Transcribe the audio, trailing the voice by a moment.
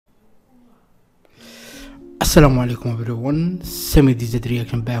Assalamu alaikum everyone, Samir did the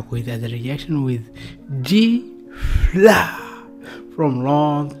reaction back with other reaction with J.Fla. From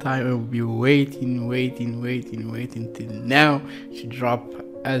long time I've been waiting till now she drop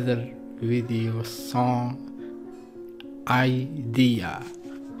other video song idea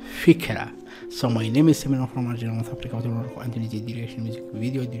Ferah. So my name is Samir from Algeria, North Africa, and this is the reaction music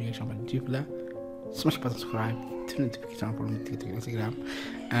video reaction by J.Fla. Smash button, subscribe, turn notification for me, TikTok, Instagram.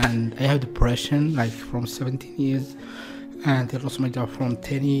 And I have depression like from 17 years, and I lost my job from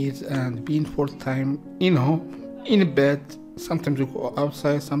 10 years, and being full time, in bed. Sometimes we go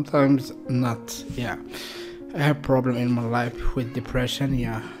outside, sometimes not. Yeah, I have problem in my life with depression.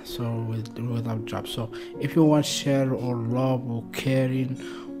 Yeah, so without job. So if you want share or love or caring,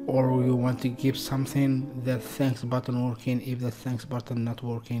 or you want to give something, the thanks button working. If the thanks button not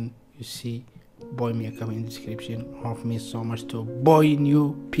working, you see, buy me a comment in the description. Help me so much to buy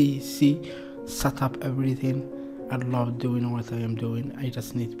new PC, set up everything. I love doing what I am doing. I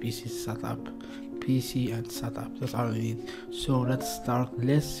just need PC setup, PC and setup. That's all I need. So let's start.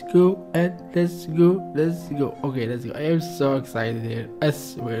 Let's go. Okay, let's go. I am so excited here, I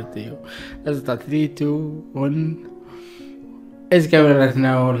swear to you. Let's start. 3, 2, 1. It's coming right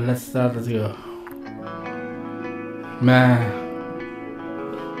now. Let's start. Let's go. Man,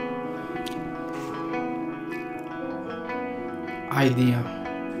 idea.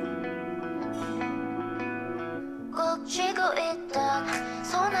 꼭 쥐고 있던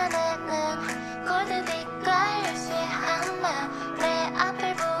손 안에는 골드빛깔 열쇠 하나 내 앞을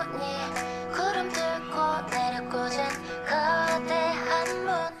보니 구름 뚫고 내려꽂은 거대한 문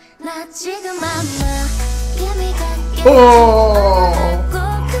나 지금 아마 기미가 꼭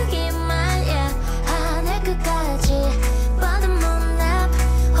그게 말야 하늘 끝까지 뻗은 문 앞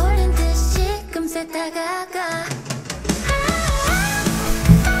홀린 듯이 금세 다가가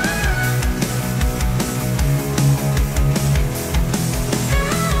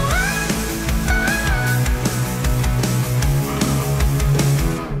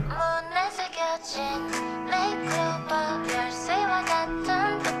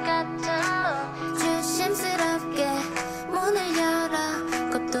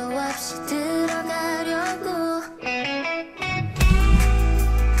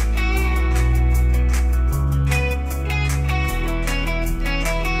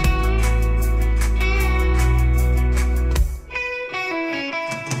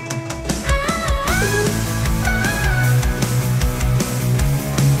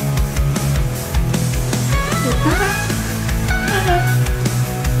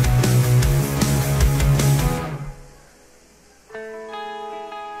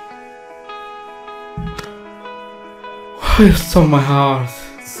I saw my heart.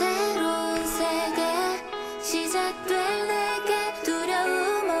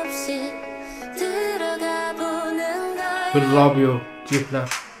 We love you, J.Fla.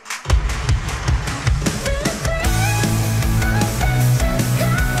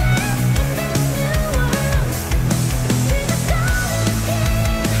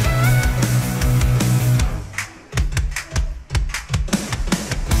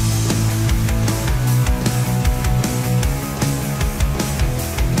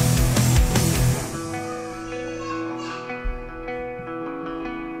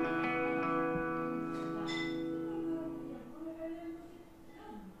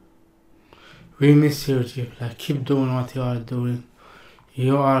 We miss you, J.Fla. Keep doing what you are doing.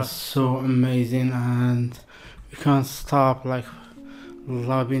 You are so amazing, and we can't stop like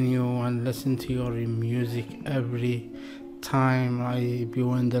loving you and listen to your music every time. I be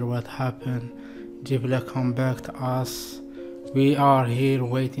wonder what happened. J.Fla, come back to us. We are here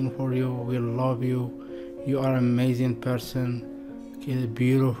waiting for you. We love you. You are an amazing person,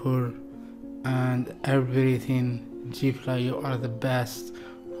 beautiful, and everything. J.Fla, you are the best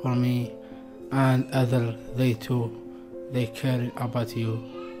for me. And other, they too, they care about you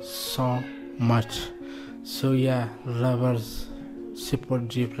so much. So yeah, lovers, support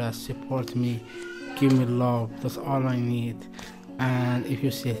J.Fla, support me, give me love. That's all I need. And if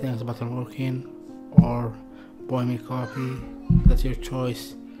you see things about working or buy me copy, that's your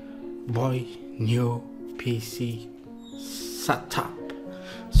choice. Buy new PC setup.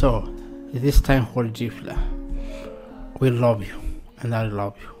 So this time for J.Fla, we love you and I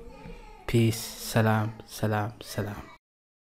love you. Peace, salam.